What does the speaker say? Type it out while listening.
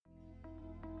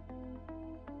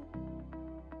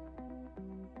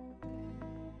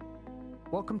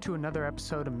Welcome to another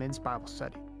episode of Men's Bible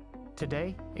Study.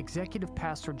 Today, Executive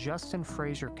Pastor Justin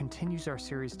Frazier continues our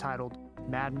series titled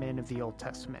Mad Men of the Old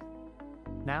Testament.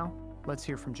 Now, let's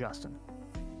hear from Justin.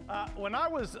 When I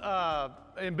was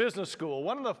in business school,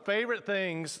 one of the favorite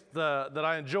things that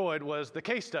I enjoyed was the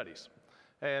case studies.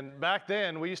 And back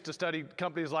then, we used to study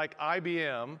companies like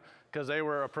IBM because they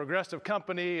were a progressive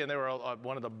company and they were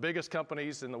one of the biggest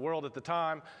companies in the world at the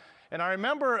time. And I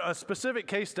remember a specific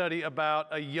case study about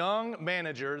a young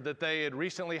manager that they had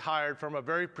recently hired from a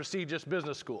very prestigious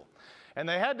business school. And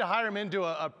they had to hire him into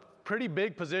a pretty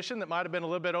big position that might have been a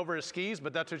little bit over his skis,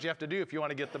 but that's what you have to do if you want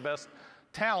to get the best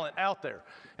talent out there.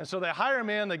 And so they hire him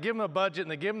in, they give him a budget,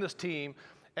 and they give him this team.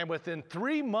 And within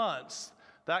 3 months,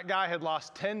 that guy had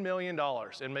lost $10 million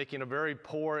in making a very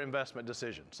poor investment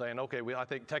decision, saying, okay, I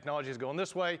think technology is going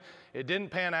this way. It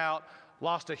didn't pan out,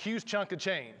 lost a huge chunk of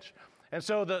change. And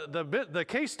so the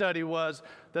case study was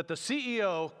that the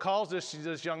CEO calls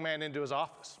this young man into his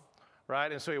office, right?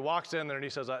 And so he walks in there and he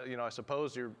says, I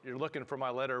suppose you're looking for my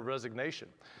letter of resignation.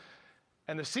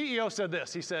 And the CEO said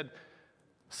this. He said,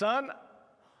 son,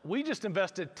 we just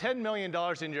invested $10 million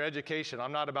in your education.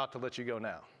 I'm not about to let you go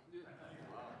now.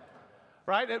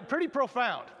 Right? Pretty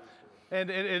profound. And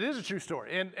it is a true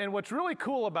story. And what's really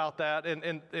cool about that,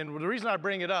 and the reason I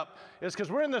bring it up, is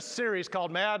because we're in this series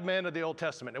called Mad Men of the Old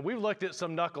Testament. And we've looked at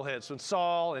some knuckleheads, from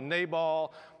Saul and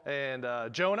Nabal and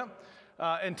Jonah.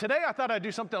 And today I thought I'd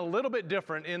do something a little bit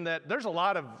different in that there's a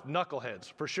lot of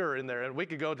knuckleheads, for sure, in there. And we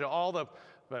could go to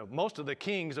most of the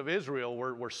kings of Israel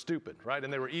were stupid, right?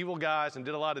 And they were evil guys and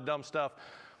did a lot of dumb stuff.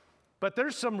 But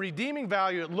there's some redeeming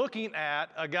value at looking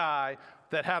at a guy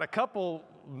that had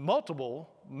multiple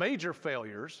major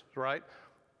failures, right?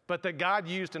 But that God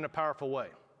used in a powerful way.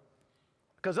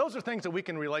 Because those are things that we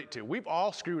can relate to. We've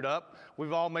all screwed up.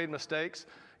 We've all made mistakes.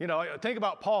 Think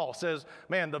about Paul says,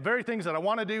 man, the very things that I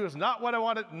want to do is not what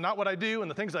I do, and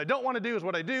the things that I don't want to do is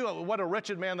what I do. What a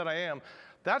wretched man that I am.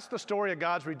 That's the story of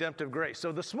God's redemptive grace.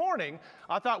 So this morning,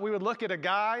 I thought we would look at a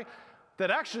guy that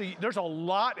actually, there's a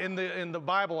lot in the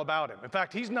Bible about him. In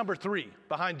fact, he's number 3.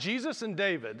 Behind Jesus and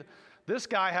David, this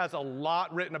guy has a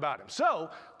lot written about him.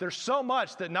 So there's so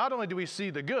much that not only do we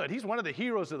see the good, he's one of the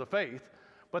heroes of the faith,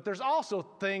 but there's also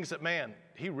things that, man,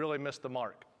 he really missed the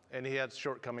mark, and he had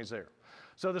shortcomings there.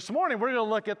 So this morning, we're going to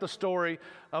look at the story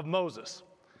of Moses.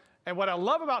 And what I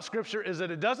love about Scripture is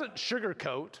that it doesn't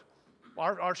sugarcoat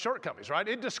our shortcomings, right?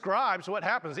 It describes what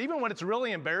happens, even when it's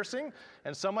really embarrassing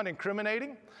and somewhat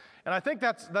incriminating. And I think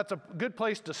that's a good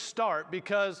place to start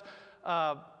because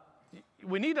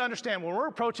we need to understand when we're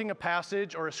approaching a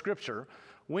passage or a scripture,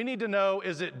 we need to know,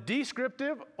 is it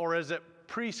descriptive or is it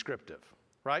prescriptive,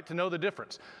 right? To know the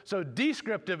difference. So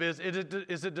descriptive is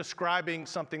it describing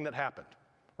something that happened,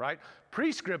 right?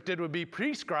 Prescriptive would be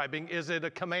prescribing, is it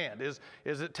a command? Is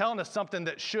it telling us something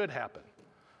that should happen?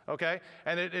 Okay?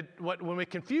 And when we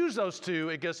confuse those two,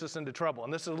 it gets us into trouble.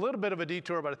 And this is a little bit of a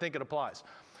detour, but I think it applies.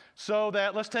 So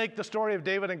let's take the story of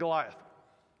David and Goliath.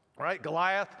 Right?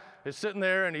 Goliath is sitting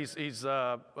there and he's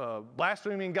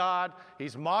blaspheming God.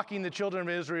 He's mocking the children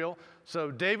of Israel. So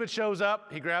David shows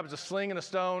up. He grabs a sling and a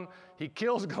stone. He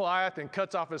kills Goliath and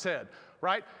cuts off his head.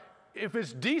 Right? If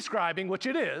it's describing, which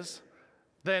it is,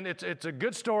 then it's a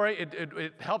good story.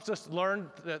 It helps us learn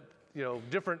that,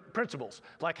 different principles,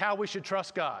 like how we should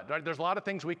trust God. Right? There's a lot of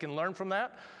things we can learn from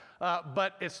that.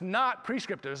 But it's not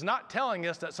prescriptive. It's not telling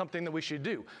us that's something that we should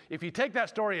do. If you take that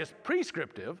story as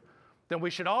prescriptive, then we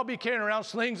should all be carrying around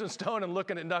slings and stone and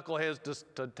looking at knuckleheads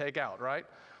to take out, right?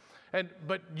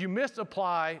 But you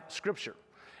misapply Scripture.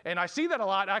 And I see that a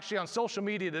lot actually on social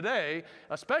media today,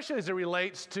 especially as it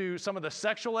relates to some of the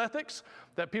sexual ethics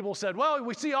that people said, well,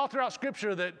 we see all throughout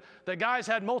Scripture that guys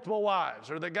had multiple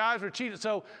wives or that guys were cheated.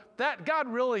 So that God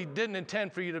really didn't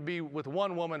intend for you to be with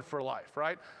one woman for life,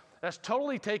 right? That's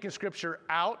totally taking Scripture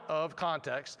out of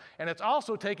context, and it's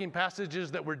also taking passages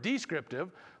that were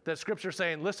descriptive, that Scripture's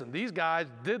saying, listen, these guys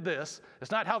did this. It's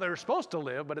not how they were supposed to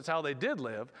live, but it's how they did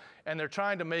live, and they're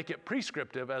trying to make it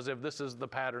prescriptive as if this is the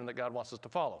pattern that God wants us to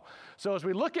follow. So as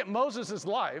we look at Moses'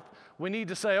 life, we need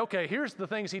to say, okay, here's the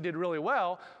things he did really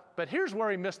well, but here's where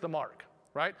he missed the mark,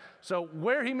 right? So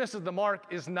where he misses the mark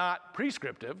is not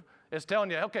prescriptive. It's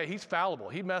telling you, okay, he's fallible.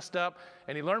 He messed up,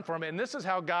 and he learned from it, and this is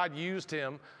how God used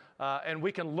him. And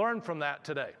we can learn from that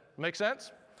today. Make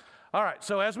sense? All right,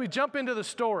 so as we jump into the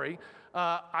story,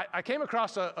 I came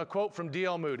across a quote from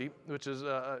D.L. Moody, which is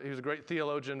he was a great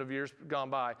theologian of years gone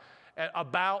by,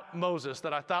 about Moses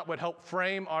that I thought would help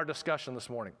frame our discussion this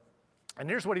morning. And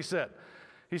here's what he said.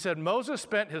 He said, Moses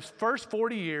spent his first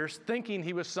 40 years thinking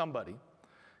he was somebody.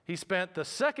 He spent the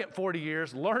second 40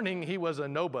 years learning he was a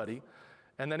nobody.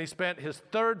 And then he spent his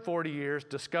third 40 years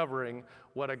discovering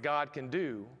what a God can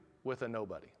do with a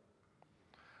nobody.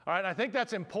 All right, I think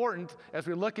that's important as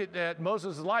we look at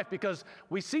Moses' life because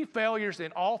we see failures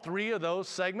in all three of those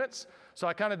segments. So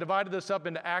I kind of divided this up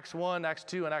into Acts 1, Acts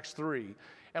 2, and Acts 3.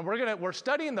 And we're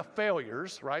studying the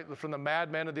failures, right, from the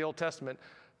madmen of the Old Testament,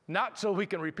 not so we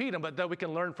can repeat them, but that we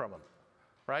can learn from them,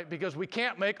 right? Because we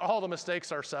can't make all the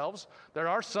mistakes ourselves. There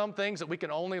are some things that we can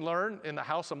only learn in the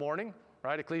house of mourning,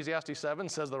 right? Ecclesiastes 7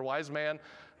 says the wise man,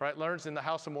 right, learns in the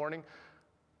house of mourning.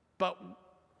 But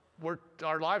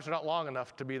our lives are not long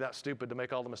enough to be that stupid to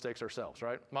make all the mistakes ourselves,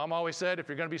 right? Mom always said, if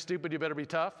you're going to be stupid, you better be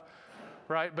tough,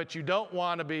 right? But you don't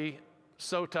want to be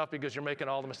so tough because you're making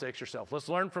all the mistakes yourself. Let's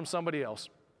learn from somebody else.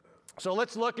 So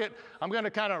let's look at, I'm going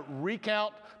to kind of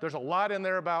recount. There's a lot in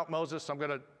there about Moses. So I'm going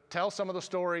to tell some of the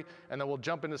story, and then we'll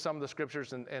jump into some of the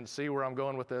scriptures and see where I'm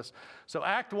going with this. So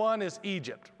Act 1 is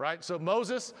Egypt, right? So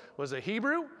Moses was a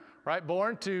Hebrew, right?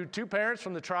 Born to two parents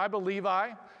from the tribe of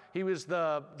Levi. He was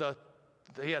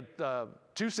he had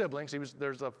two siblings.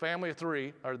 There's a family of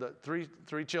three, or the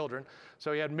three children.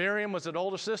 So he had Miriam was his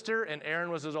older sister, and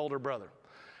Aaron was his older brother.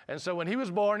 And so when he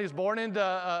was born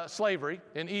into slavery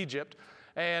in Egypt.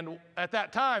 And at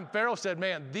that time, Pharaoh said,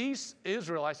 man, these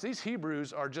Israelites, these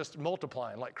Hebrews are just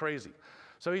multiplying like crazy.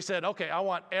 So he said, okay, I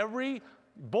want every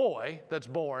boy that's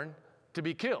born to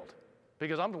be killed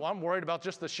because I'm worried about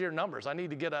just the sheer numbers. I need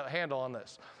to get a handle on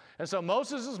this. And so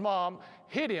Moses' mom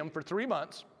hid him for 3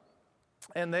 months.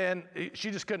 And then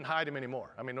she just couldn't hide him anymore.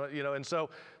 I mean, you know, and so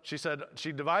she said,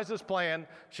 she devised this plan.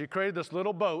 She created this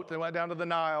little boat. They went down to the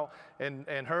Nile, and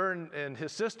her and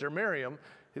his sister, Miriam,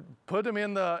 put him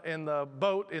in the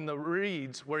boat in the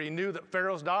reeds where he knew that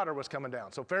Pharaoh's daughter was coming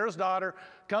down. So Pharaoh's daughter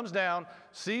comes down,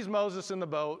 sees Moses in the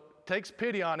boat, takes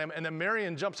pity on him, and then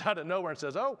Miriam jumps out of nowhere and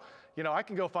says, oh, you know, I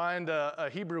can go find a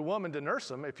Hebrew woman to nurse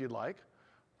him if you'd like.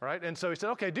 Right? And so he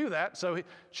said, okay, do that. So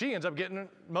she ends up getting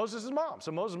Moses' mom.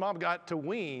 So Moses' mom got to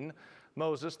wean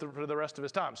Moses for the rest of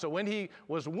his time. So when he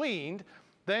was weaned,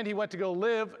 then he went to go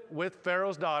live with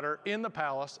Pharaoh's daughter in the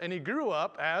palace, and he grew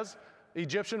up as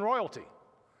Egyptian royalty.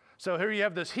 So here you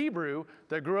have this Hebrew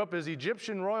that grew up as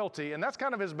Egyptian royalty, and that's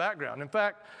kind of his background. In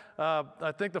fact,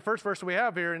 I think the first verse we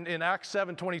have here in Acts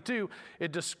 7:22,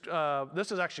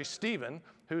 this is actually Stephen,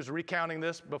 who's recounting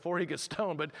this before he gets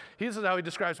stoned, but this is how he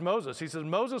describes Moses. He says,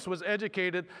 Moses was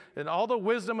educated in all the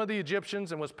wisdom of the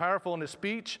Egyptians and was powerful in his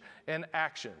speech and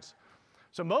actions.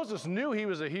 So Moses knew he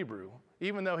was a Hebrew,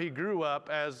 even though he grew up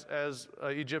as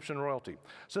Egyptian royalty.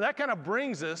 So that kind of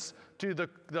brings us to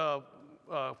the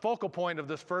focal point of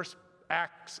this first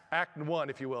Act 1,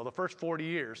 if you will, the first 40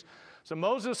 years. So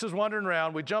Moses is wandering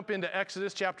around. We jump into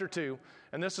Exodus chapter 2,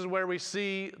 and this is where we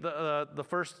see the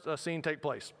first scene take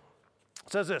place.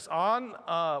 It says this, on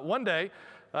one day,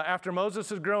 after Moses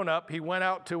had grown up, he went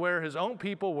out to where his own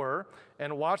people were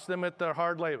and watched them at their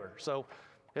hard labor. So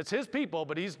it's his people,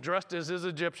 but he's dressed as his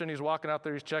Egyptian. He's walking out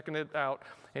there, he's checking it out.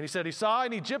 And he said he saw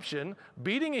an Egyptian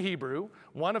beating a Hebrew,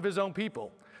 one of his own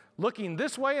people. Looking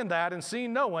this way and that and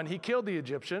seeing no one, he killed the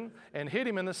Egyptian and hid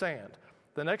him in the sand.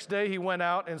 The next day he went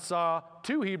out and saw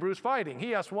two Hebrews fighting.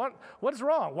 He asked, what is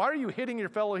wrong? Why are you hitting your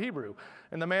fellow Hebrew?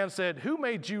 And the man said, who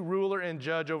made you ruler and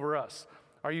judge over us?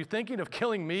 Are you thinking of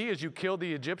killing me as you killed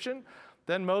the Egyptian?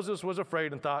 Then Moses was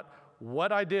afraid and thought,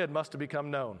 what I did must have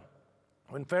become known.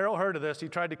 When Pharaoh heard of this, he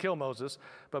tried to kill Moses,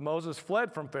 but Moses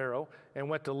fled from Pharaoh and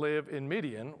went to live in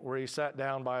Midian, where he sat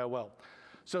down by a well.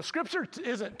 So scripture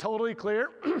isn't totally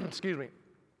clear, excuse me.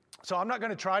 So I'm not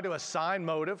going to try to assign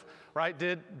motive, right?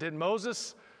 Did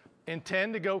Moses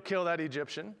intend to go kill that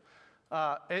Egyptian?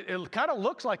 It kind of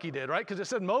looks like he did, right? Because it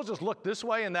said Moses looked this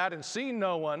way and that and seeing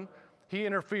no one, he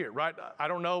interfered, right? I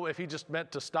don't know if he just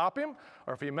meant to stop him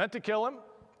or if he meant to kill him,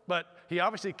 but he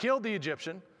obviously killed the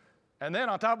Egyptian. And then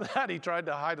on top of that, he tried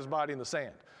to hide his body in the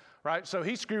sand, right? So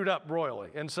he screwed up royally.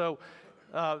 And so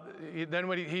then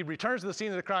when he returns to the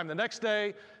scene of the crime the next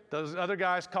day, those other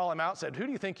guys call him out and said, who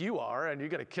do you think you are? And you're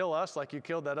going to kill us like you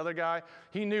killed that other guy?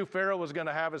 He knew Pharaoh was going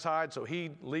to have his hide, so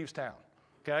he leaves town,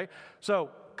 okay? So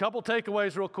a couple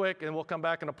takeaways real quick, and we'll come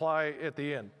back and apply at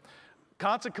the end.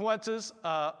 Consequences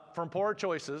from poor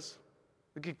choices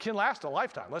can last a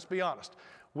lifetime, let's be honest.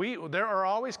 There are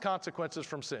always consequences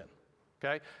from sin,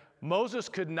 okay? Moses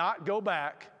could not go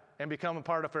back and become a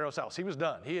part of Pharaoh's house. He was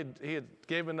done. He had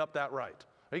given up that right.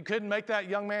 He couldn't make that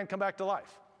young man come back to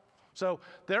life. So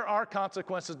there are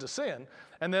consequences to sin.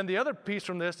 And then the other piece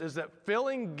from this is that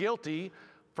feeling guilty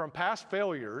from past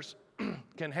failures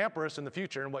can hamper us in the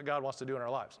future and what God wants to do in our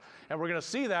lives. And we're going to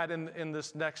see that in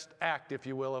this next act, if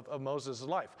you will, of Moses'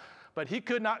 life. But he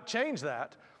could not change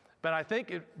that. But I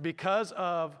think because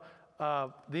of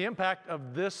the impact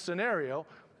of this scenario,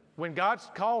 when God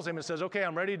calls him and says, okay,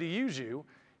 I'm ready to use you,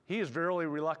 he is very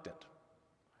reluctant.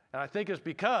 And I think it's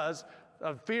because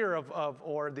of fear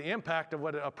or the impact of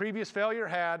what a previous failure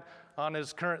had on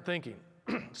his current thinking.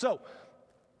 So,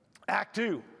 Act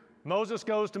 2, Moses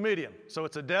goes to Midian. So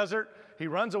it's a desert. He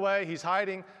runs away. He's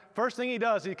hiding. First thing he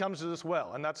does, he comes to this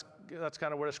well, and that's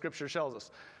kind of where the scripture tells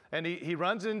us. And he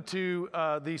runs into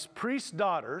these priest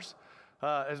daughters.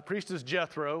 His priest is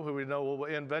Jethro, who we know will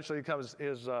eventually become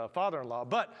his father-in-law.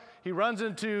 But he runs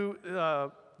into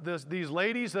these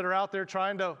ladies that are out there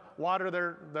trying to water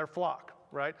their flock,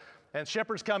 right? And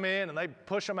shepherds come in and they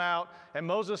push him out, and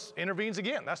Moses intervenes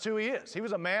again. That's who he is. He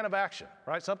was a man of action,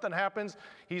 right? Something happens,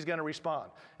 he's going to respond.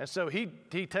 And so he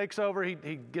takes over,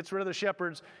 he gets rid of the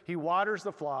shepherds, he waters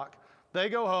the flock. They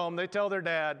go home, they tell their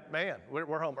dad, man,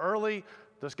 we're home early.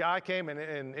 This guy came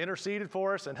and interceded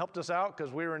for us and helped us out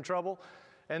because we were in trouble.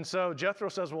 And so Jethro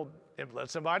says, well,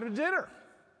 let's invite him to dinner,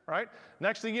 right?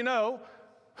 Next thing you know,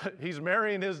 he's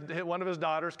marrying one of his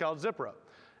daughters called Zipporah.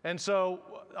 And so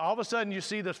all of a sudden you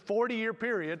see this 40-year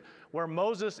period where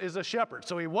Moses is a shepherd.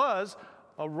 So he was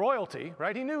a royalty,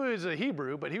 right? He knew he was a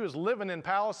Hebrew, but he was living in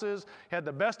palaces, had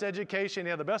the best education,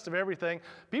 he had the best of everything.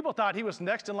 People thought he was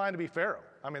next in line to be Pharaoh.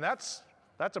 I mean, that's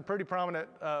a pretty prominent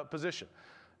position.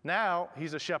 Now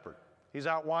he's a shepherd. He's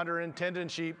out wandering, tending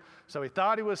sheep. So he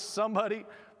thought he was somebody,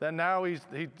 then now he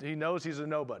knows he's a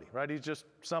nobody, right? He's just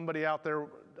somebody out there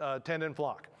tending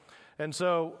flock. And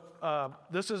so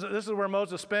this is where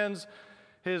Moses spends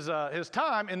his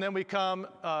time, and then we come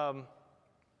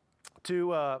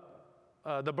to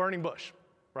the burning bush,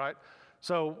 right?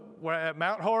 So we're at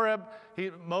Mount Horeb.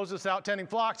 Moses out tending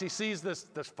flocks. He sees this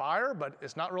fire, but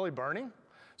it's not really burning.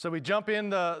 So we jump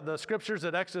in the scriptures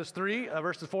at Exodus 3,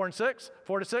 verses 4 to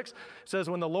 6. It says,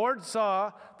 when the Lord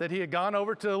saw that he had gone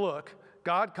over to look,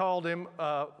 God called him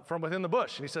from within the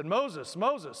bush. And he said, Moses,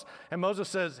 Moses. And Moses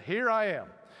says, here I am.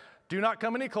 Do not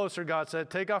come any closer, God said.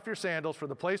 Take off your sandals, for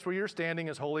the place where you're standing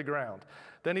is holy ground.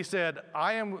 Then he said,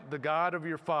 I am the God of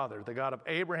your father, the God of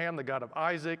Abraham, the God of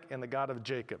Isaac, and the God of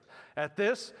Jacob. At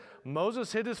this,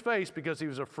 Moses hid his face because he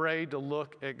was afraid to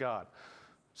look at God.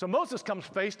 So Moses comes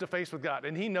face to face with God,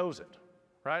 and he knows it,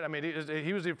 right? I mean,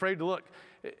 he was afraid to look.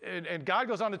 And God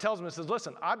goes on to tell him and says,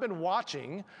 listen, I've been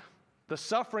watching the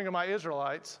suffering of my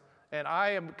Israelites, and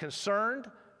I am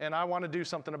concerned, and I want to do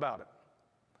something about it.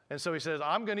 And so he says,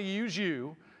 I'm going to use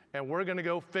you, and we're going to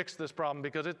go fix this problem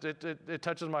because it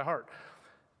touches my heart.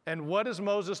 And what does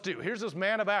Moses do? Here's this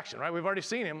man of action, right? We've already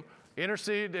seen him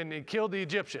intercede, and he killed the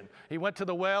Egyptian. He went to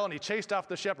the well, and he chased off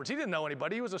the shepherds. He didn't know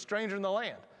anybody. He was a stranger in the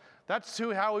land. That's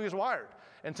how he was wired.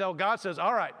 Until God says,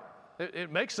 all right, it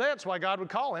makes sense why God would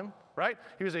call him, right?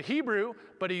 He was a Hebrew,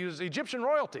 but he was Egyptian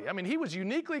royalty. I mean, he was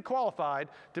uniquely qualified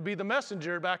to be the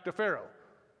messenger back to Pharaoh.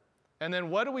 And then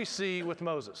what do we see with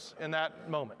Moses in that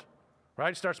moment, right?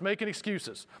 He starts making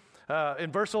excuses.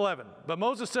 In verse 11, but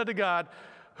Moses said to God,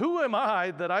 who am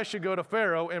I that I should go to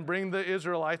Pharaoh and bring the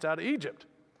Israelites out of Egypt?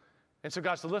 And so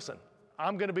God said, listen,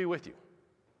 I'm going to be with you.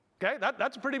 Okay,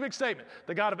 that's a pretty big statement.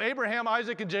 The God of Abraham,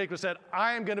 Isaac, and Jacob said,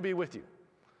 I am going to be with you.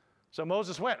 So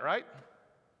Moses went, right?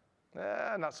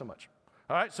 Not so much.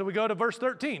 All right, so we go to verse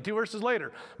 13, 2 verses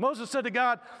later. Moses said to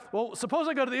God, well, suppose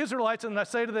I go to the Israelites and I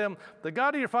say to them, the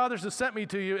God of your fathers has sent me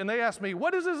to you, and they ask me,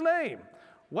 what is his name?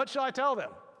 What shall I tell them?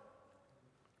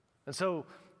 And so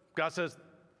God says,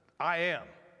 I am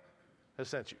has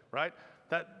sent you, right?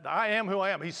 That I am who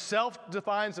I am. He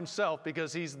self-defines himself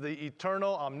because he's the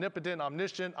eternal, omnipotent,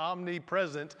 omniscient,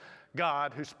 omnipresent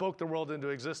God who spoke the world into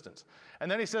existence. And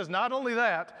then he says, not only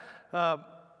that,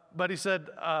 but he said,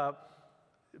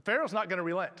 Pharaoh's not going to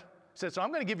relent. He said, so I'm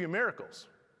going to give you miracles.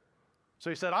 So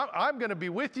he said, I'm going to be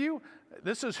with you.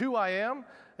 This is who I am,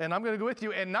 and I'm going to go with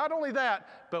you. And not only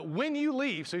that, but when you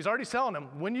leave, so he's already telling them,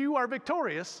 when you are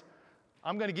victorious,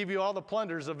 I'm going to give you all the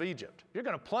plunders of Egypt. You're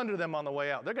going to plunder them on the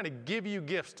way out. They're going to give you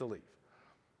gifts to leave.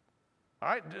 All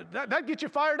right? That gets you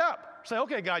fired up. Say,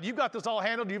 okay, God, you've got this all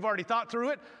handled. You've already thought through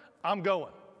it. I'm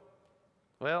going.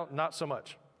 Well, not so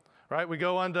much. Right? We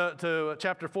go on to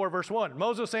chapter 4, verse 1.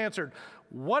 Moses answered,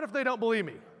 what if they don't believe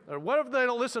me? Or what if they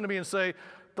don't listen to me and say,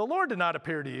 the Lord did not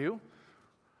appear to you?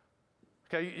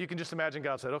 Okay, you can just imagine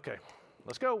God said, okay,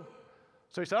 let's go.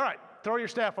 So he said, all right, throw your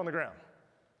staff on the ground.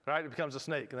 Right? It becomes a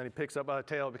snake, and then he picks up by the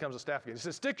tail, it becomes a staff again. He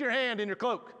says, stick your hand in your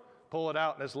cloak, pull it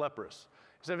out, and it's leprous.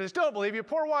 He said, if they still don't believe you,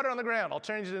 pour water on the ground, I'll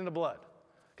change it into blood.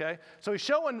 Okay? So he's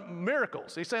showing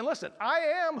miracles. He's saying, listen, I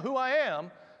am who I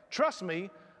am, trust me,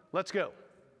 let's go.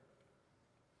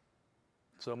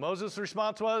 So Moses'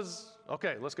 response was,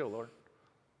 okay, let's go, Lord.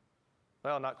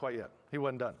 Well, not quite yet. He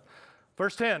wasn't done.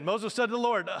 Verse 10, Moses said to the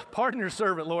Lord, pardon your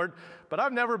servant, Lord, but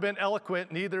I've never been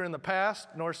eloquent, neither in the past,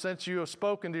 nor since you have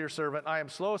spoken to your servant. I am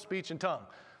slow of speech and tongue.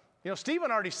 You know,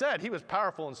 Stephen already said he was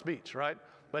powerful in speech, right?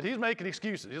 But he's making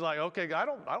excuses. He's like, okay, I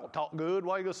don't talk good.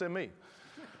 Why are you going to send me?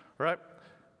 Right?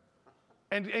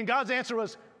 And God's answer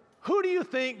was, who do you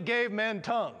think gave men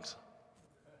tongues?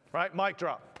 Right? Mic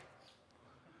drop.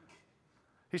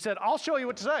 He said, I'll show you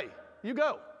what to say. You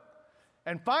go.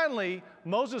 And finally,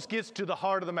 Moses gets to the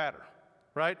heart of the matter.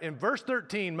 Right? In verse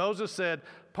 13, Moses said,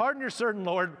 pardon your servant,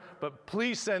 Lord, but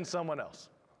please send someone else.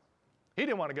 He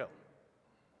didn't want to go.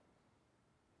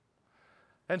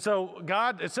 And so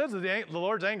God, it says that the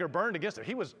Lord's anger burned against him.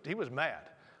 He was mad.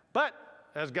 But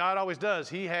as God always does,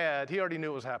 he already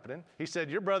knew it was happening. He said,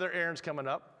 your brother Aaron's coming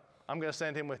up. I'm going to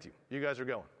send him with you. You guys are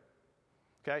going.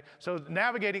 Okay? So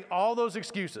navigating all those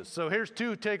excuses. So here's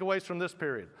two takeaways from this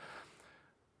period.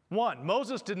 One,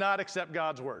 Moses did not accept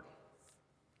God's word.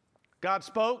 God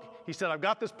spoke. He said, I've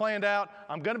got this planned out.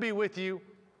 I'm going to be with you.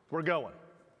 We're going.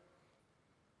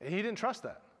 And he didn't trust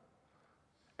that.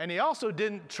 And he also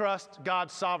didn't trust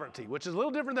God's sovereignty, which is a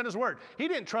little different than his word. He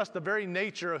didn't trust the very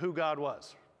nature of who God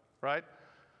was, right?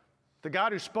 The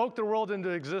God who spoke the world into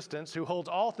existence, who holds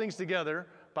all things together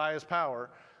by his power,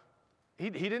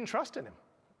 he didn't trust in him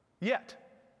yet.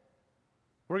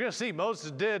 We're going to see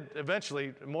Moses did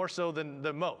eventually, more so than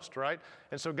most, right?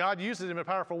 And so God uses him in a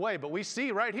powerful way. But we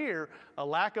see right here a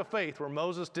lack of faith where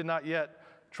Moses did not yet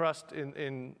trust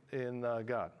in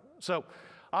God. So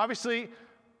obviously,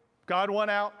 God went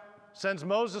out, sends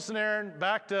Moses and Aaron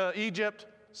back to Egypt,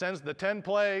 sends the 10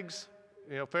 plagues.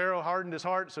 You know, Pharaoh hardened his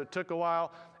heart, so it took a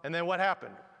while. And then what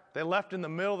happened? They left in the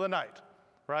middle of the night,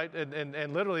 right?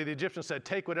 And literally the Egyptians said,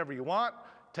 take whatever you want,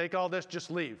 take all this, just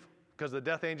leave. Because the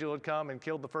death angel had come and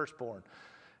killed the firstborn.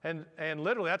 And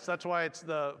literally, that's why it's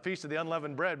the Feast of the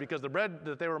Unleavened Bread, because the bread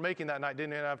that they were making that night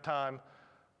didn't even have time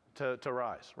to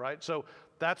rise, right? So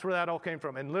that's where that all came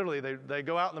from. And literally, they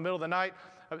go out in the middle of the night.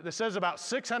 It says about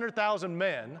 600,000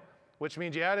 men, which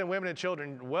means you add in women and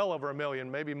children, well over 1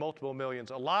 million, maybe multiple millions.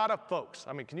 A lot of folks.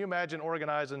 I mean, can you imagine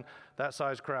organizing that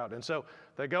size crowd? And so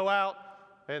they go out,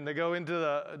 and they go into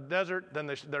the desert, then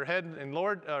they're heading, and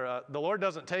the Lord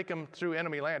doesn't take them through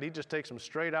enemy land. He just takes them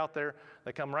straight out there.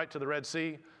 They come right to the Red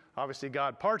Sea. Obviously,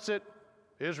 God parts it.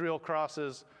 Israel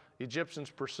crosses. Egyptians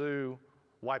pursue,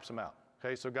 wipes them out.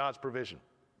 Okay, so God's provision.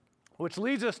 Which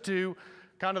leads us to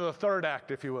kind of the third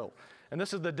act, if you will. And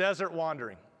this is the desert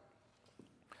wandering.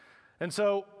 And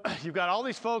so you've got all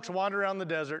these folks wandering around the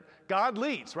desert. God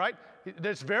leads, right?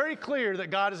 It's very clear that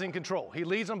God is in control. He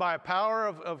leads them by a power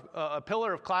of a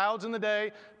pillar of clouds in the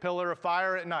day, pillar of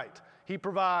fire at night. He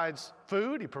provides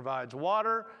food, he provides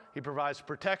water, he provides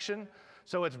protection.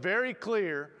 So it's very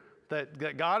clear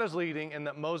that God is leading and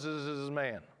that Moses is his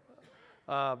man.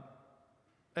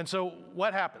 And so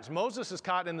what happens? Moses is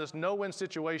caught in this no-win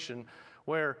situation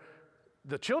where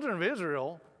the children of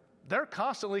Israel, they're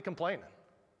constantly complaining,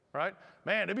 right?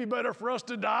 Man, it'd be better for us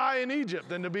to die in Egypt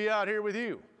than to be out here with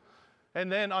you. And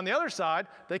then on the other side,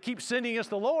 they keep sinning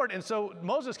against the Lord, and so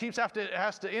Moses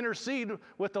has to intercede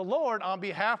with the Lord on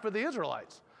behalf of the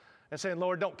Israelites and saying,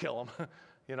 Lord, don't kill them.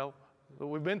 You know,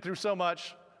 we've been through so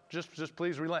much, just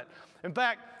please relent. In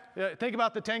fact, think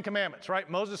about the 10 Commandments, right?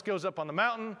 Moses goes up on the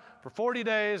mountain for 40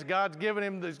 days. God's given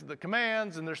him the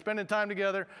commands, and they're spending time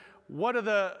together. What are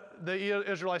the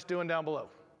Israelites doing down below?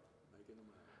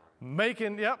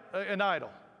 Making an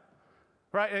idol.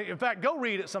 Right? In fact, go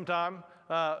read it sometime.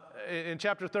 In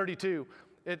chapter 32,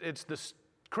 it's the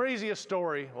craziest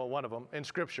story, well, one of them, in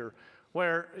Scripture,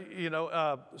 where,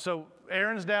 so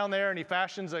Aaron's down there and he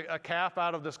fashions a calf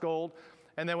out of this gold.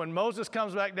 And then when Moses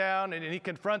comes back down and he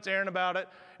confronts Aaron about it,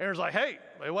 Aaron's like, hey,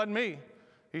 it wasn't me.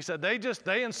 He said,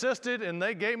 they insisted and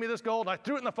they gave me this gold. And I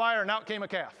threw it in the fire and out came a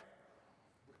calf.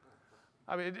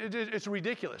 I mean, it's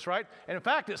ridiculous, right? And in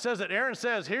fact, it says that Aaron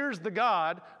says, here's the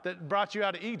God that brought you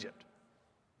out of Egypt.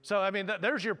 So, I mean,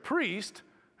 there's your priest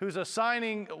who's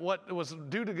assigning what was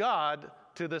due to God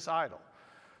to this idol.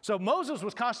 So Moses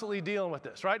was constantly dealing with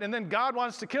this, right? And then God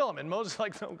wants to kill him. And Moses is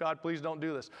like, no, God, please don't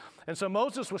do this. And so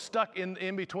Moses was stuck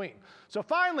in between. So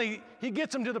finally, he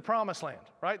gets them to the promised land,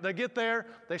 right? They get there.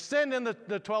 They send in the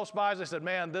 12 spies. They said,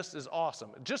 man, this is awesome.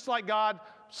 Just like God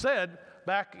said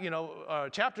back,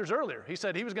 chapters earlier. He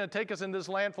said he was going to take us into this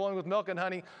land flowing with milk and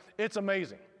honey. It's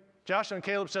amazing. Joshua and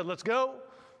Caleb said, let's go.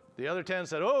 The other 10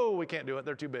 said, oh, we can't do it.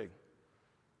 They're too big.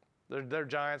 They're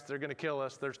giants. They're going to kill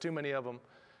us. There's too many of them.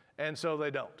 And so they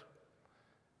don't.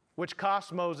 Which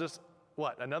cost Moses,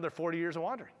 another 40 years of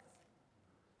wandering.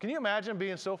 Can you imagine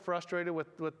being so frustrated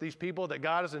with these people that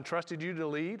God has entrusted you to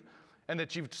lead and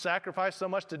that you've sacrificed so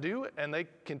much to do, and they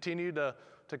continue to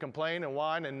to complain and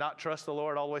whine and not trust the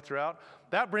Lord all the way throughout.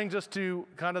 That brings us to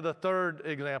kind of the third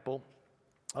example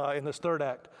in this third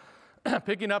act.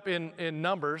 Picking up in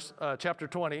Numbers chapter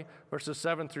 20, verses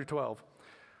 7 through 12.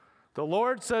 The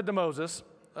Lord said to Moses,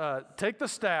 take the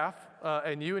staff,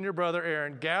 and you and your brother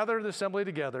Aaron gather the assembly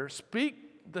together,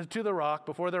 speak to the rock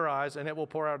before their eyes, and it will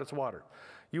pour out its water.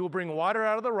 You will bring water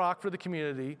out of the rock for the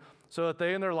community so that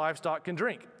they and their livestock can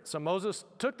drink. So Moses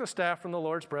took the staff from the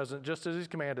Lord's presence, just as he's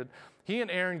commanded. He and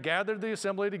Aaron gathered the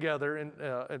assembly together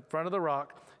in front of the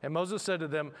rock, and Moses said to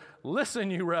them,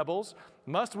 listen, you rebels,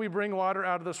 must we bring water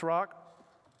out of this rock?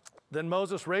 Then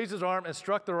Moses raised his arm and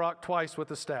struck the rock twice with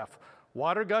the staff.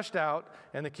 Water gushed out,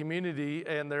 and the community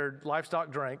and their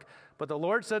livestock drank. But the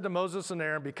Lord said to Moses and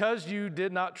Aaron, because you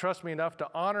did not trust me enough to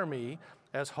honor me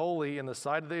as holy in the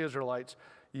sight of the Israelites,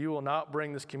 you will not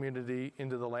bring this community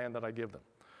into the land that I give them.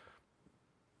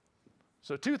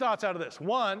 So 2 thoughts out of this.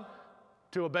 1,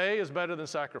 to obey is better than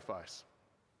sacrifice,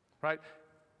 right?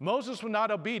 Moses was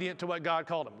not obedient to what God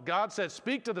called him. God said,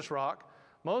 speak to this rock.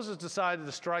 Moses decided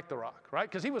to strike the rock, right?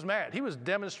 Because he was mad. He was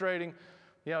demonstrating,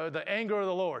 the anger of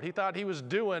the Lord. He thought he was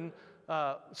doing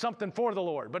something for the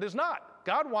Lord, but it's not.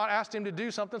 God asked him to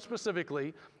do something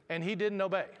specifically, and he didn't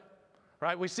obey,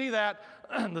 right? We see that,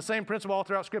 the same principle all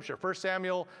throughout Scripture. 1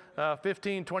 Samuel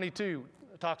 15:22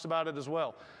 talks about it as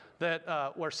well,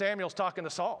 that where Samuel's talking to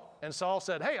Saul, and Saul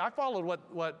said, hey, I followed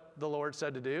what the Lord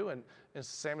said to do, and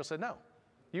Samuel said, no,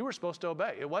 you were supposed to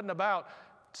obey. It wasn't about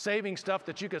saving stuff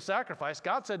that you could sacrifice.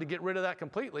 God said to get rid of that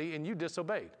completely, and you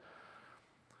disobeyed.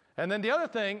 And then the other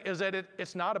thing is that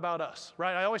it's not about us,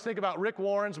 right? I always think about Rick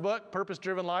Warren's book, Purpose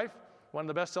Driven Life, one of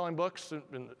the best-selling books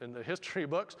in the history of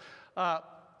books.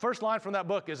 First line from that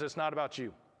book is, it's not about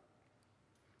you.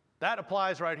 That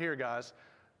applies right here, guys,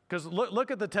 because look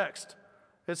at the text.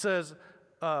 It says,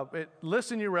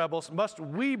 listen, you rebels, must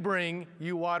we bring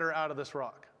you water out of this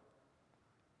rock?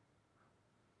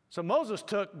 So Moses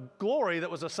took glory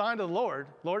that was assigned to the Lord.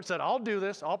 The Lord said, I'll do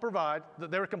this, I'll provide.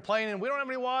 They were complaining, we don't have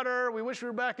any water, we wish we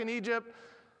were back in Egypt.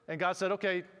 And God said,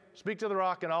 okay, speak to the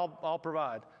rock and I'll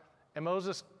provide. And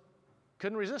Moses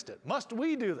couldn't resist it. Must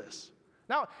we do this?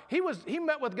 Now, he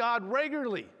met with God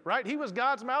regularly, right? He was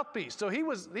God's mouthpiece. So he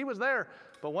was there.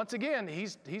 But once again,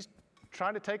 he's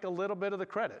trying to take a little bit of the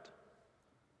credit,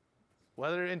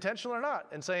 whether intentional or not,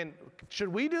 and saying, should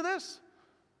we do this?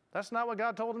 That's not what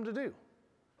God told him to do.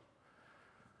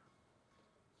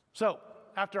 So,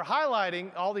 after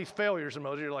highlighting all these failures in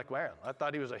Moses, you're like, wow, I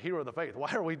thought he was a hero of the faith. Why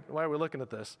are we looking at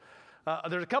this?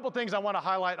 There's a couple things I want to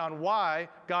highlight on why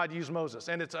God used Moses,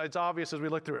 and it's obvious as we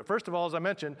look through it. First of all, as I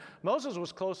mentioned, Moses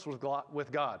was close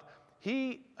with God.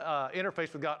 He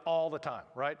interfaced with God all the time,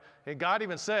 right? And God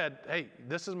even said, hey,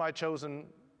 this is my chosen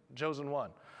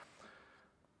one.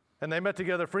 And they met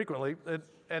together frequently.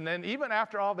 And then even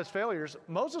after all of his failures,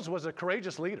 Moses was a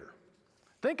courageous leader.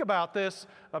 Think about this,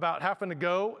 about having to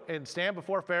go and stand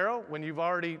before Pharaoh when you've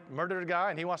already murdered a guy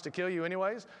and he wants to kill you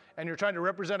anyways, and you're trying to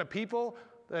represent a people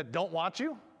that don't want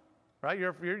you, right?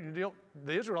 The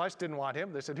Israelites didn't want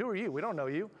him. They said, who are you? We don't know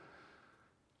you.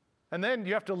 And then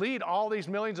you have to lead all these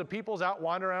millions of peoples out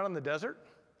wandering around in the desert,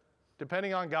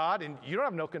 depending on God, and you don't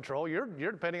have no control. You're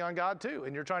depending on God too,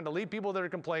 and you're trying to lead people that are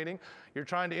complaining. You're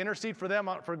trying to intercede for them,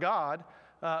 for God,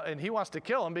 and he wants to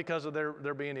kill them because of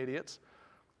their being idiots.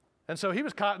 And so he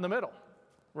was caught in the middle,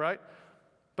 right?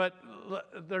 But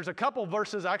there's a couple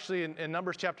verses actually in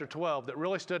Numbers chapter 12 that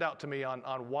really stood out to me on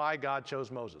why God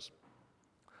chose Moses.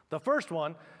 The first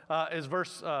one is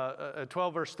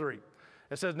 12, verse 3.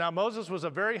 It says, now Moses was a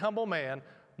very humble man,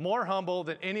 more humble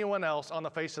than anyone else on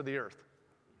the face of the earth.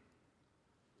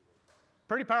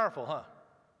 Pretty powerful, huh?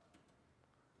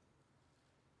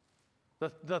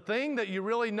 The thing that you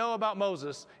really know about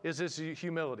Moses is his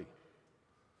humility.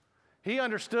 He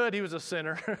understood he was a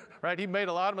sinner, right? He made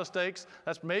a lot of mistakes.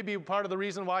 That's maybe part of the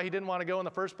reason why he didn't want to go in the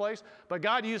first place. But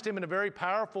God used him in a very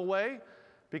powerful way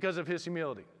because of his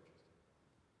humility.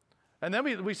 And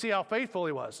then we see how faithful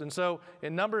he was. And so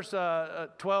in Numbers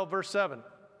 12, verse 7, it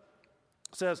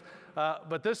says,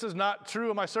 but this is not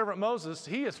true of my servant Moses.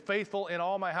 He is faithful in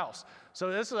all my house.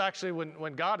 So this is actually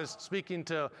when God is speaking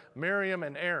to Miriam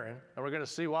and Aaron, and we're going to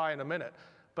see why in a minute.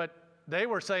 But they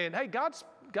were saying, hey, God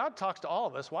talks to all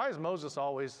of us. Why is Moses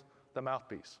always the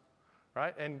mouthpiece,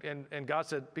 right? And God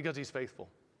said, because he's faithful.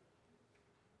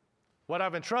 What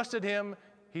I've entrusted him,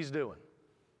 he's doing.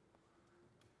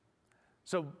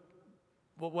 So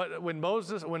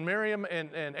when Miriam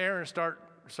and Aaron start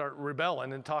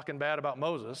rebelling and talking bad about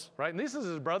Moses, right? And these are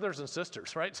his brothers and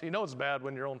sisters, right? So you know it's bad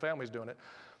when your own family's doing it.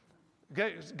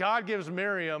 Okay, God gives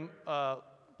Miriam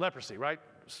leprosy, right?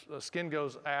 Skin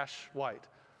goes ash white.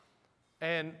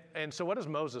 And so what does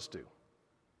Moses do?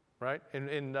 right?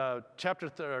 In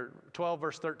chapter 12,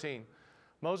 verse 13,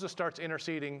 Moses starts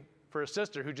interceding for his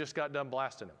sister who just got done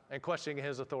blasting him and questioning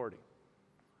his authority.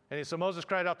 And so Moses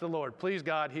cried out to the Lord, please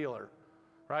God, heal her.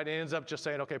 Right? And he ends up just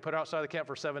saying, okay, put her outside the camp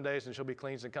for 7 days and she'll be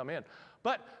cleansed and come in.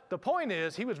 But the point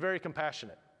is, he was very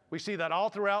compassionate. We see that all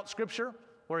throughout Scripture,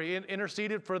 where he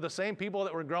interceded for the same people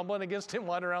that were grumbling against him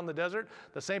wandering around the desert,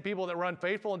 the same people that were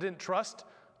unfaithful and didn't trust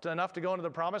enough to go into the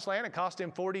promised land. It cost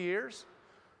him 40 years.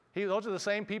 Those are the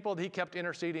same people that he kept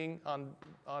interceding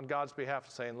on God's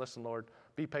behalf, saying, listen, Lord,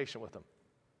 be patient with them.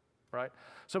 Right?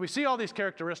 So we see all these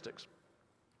characteristics.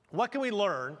 What can we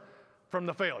learn from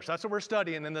the failures? That's what we're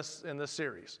studying in this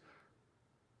series.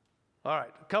 All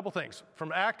right, a couple things.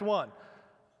 From Act 1,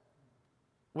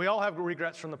 we all have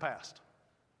regrets from the past.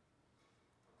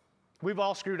 We've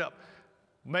all screwed up,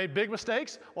 made big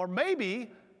mistakes, or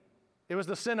maybe it was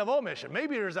the sin of omission.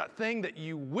 Maybe there's that thing that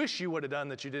you wish you would have done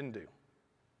that you didn't do.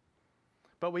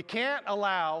 But we can't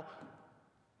allow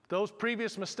those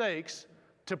previous mistakes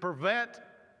to prevent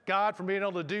God from being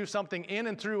able to do something in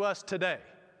and through us today.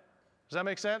 Does that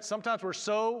make sense? Sometimes we're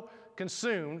so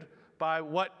consumed by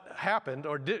what happened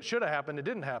or should have happened, it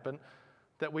didn't happen,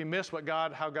 that we miss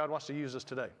how God wants to use us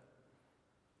today.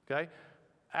 Okay?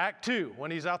 Act 2,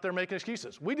 when he's out there making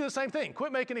excuses. We do the same thing.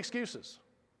 Quit making excuses.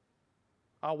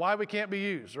 Why we can't be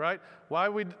used, right? Why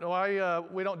we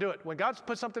don't do it. When God's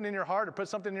put something in your heart or put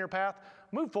something in your path,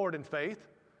 move forward in faith.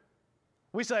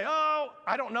 We say, oh,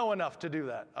 I don't know enough to do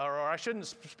that. Or I shouldn't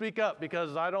speak up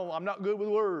because I'm not good with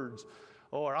words.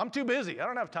 Or I'm too busy. I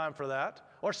don't have time for that.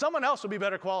 Or someone else will be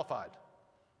better qualified.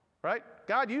 Right?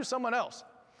 God, use someone else.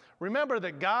 Remember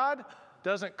that God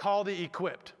doesn't call the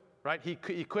equipped. Right? He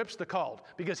equips the called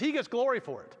because he gets glory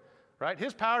for it. Right?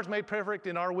 His power is made perfect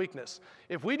in our weakness.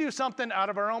 If we do something out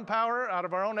of our own power, out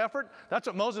of our own effort, that's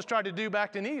what Moses tried to do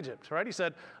back in Egypt. Right? He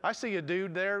said, I see a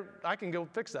dude there. I can go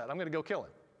fix that. I'm going to go kill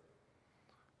him.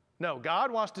 No, God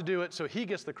wants to do it so he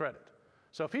gets the credit.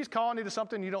 So if he's calling you to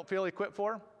something you don't feel equipped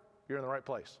for, you're in the right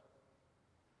place.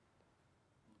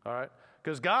 All right?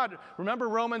 Because God, remember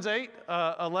Romans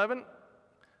 8:11?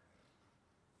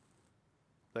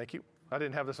 Thank you. I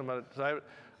didn't have this on my side.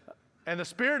 And the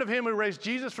spirit of him who raised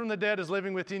Jesus from the dead is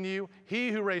living within you.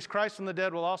 He who raised Christ from the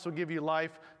dead will also give you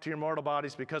life to your mortal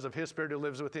bodies because of his spirit who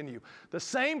lives within you. The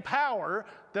same power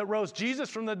that rose Jesus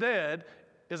from the dead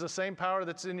is the same power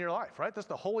that's in your life, right? That's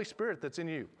the Holy Spirit that's in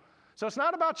you. So it's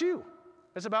not about you.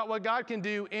 It's about what God can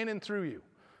do in and through you.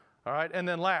 All right, and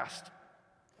then last,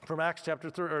 from Acts chapter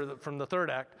 3, or from the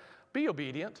third act, be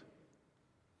obedient.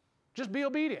 Just be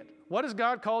obedient. What has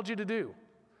God called you to do?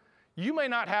 You may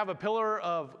not have a pillar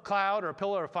of cloud or a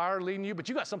pillar of fire leading you, but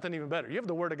you got something even better. You have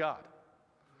the Word of God.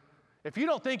 If you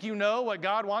don't think you know what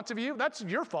God wants of you, that's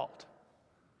your fault,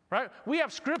 right? We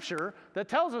have Scripture that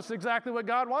tells us exactly what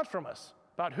God wants from us,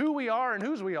 about who we are and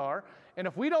whose we are, and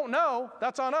if we don't know,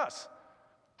 that's on us.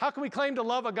 How can we claim to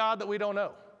love a God that we don't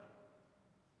know?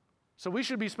 So we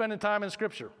should be spending time in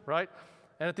Scripture, right?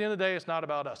 And at the end of the day, it's not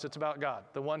about us. It's about God,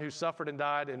 the one who suffered and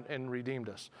died and redeemed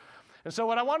us. And so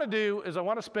what I want to do is I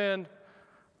want to spend,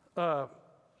 the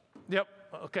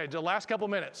last couple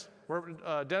minutes.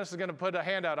 Dennis is going to put a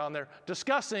handout on there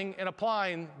discussing and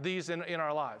applying these in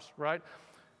our lives, right?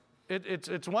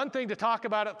 It's one thing to talk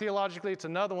about it theologically. It's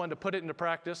another one to put it into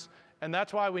practice. And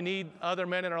that's why we need other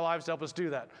men in our lives to help us do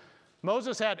that.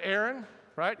 Moses had Aaron,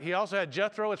 right? He also had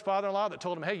Jethro, his father-in-law, that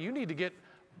told him, hey, you need to get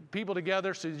people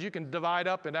together so that you can divide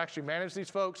up and actually manage these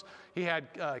folks. He had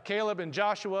Caleb and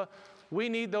Joshua. We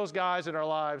need those guys in our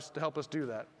lives to help us do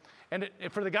that. And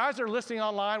for the guys that are listening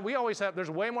online, there's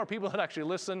way more people that actually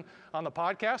listen on the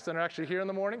podcast than are actually here in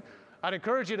the morning. I'd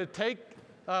encourage you to take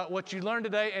what you learned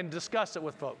today and discuss it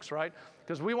with folks, right?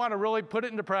 Because we want to really put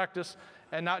it into practice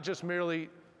and not just merely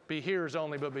be hearers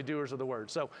only, but be doers of the word.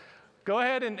 So go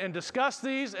ahead and discuss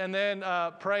these and then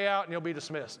pray out and you'll be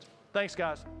dismissed. Thanks,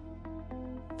 guys.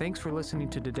 Thanks for listening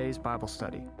to today's Bible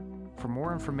study. For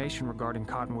more information regarding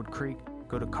Cottonwood Creek,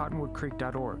 go to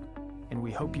cottonwoodcreek.org. And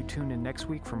we hope you tune in next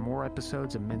week for more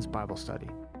episodes of Men's Bible Study.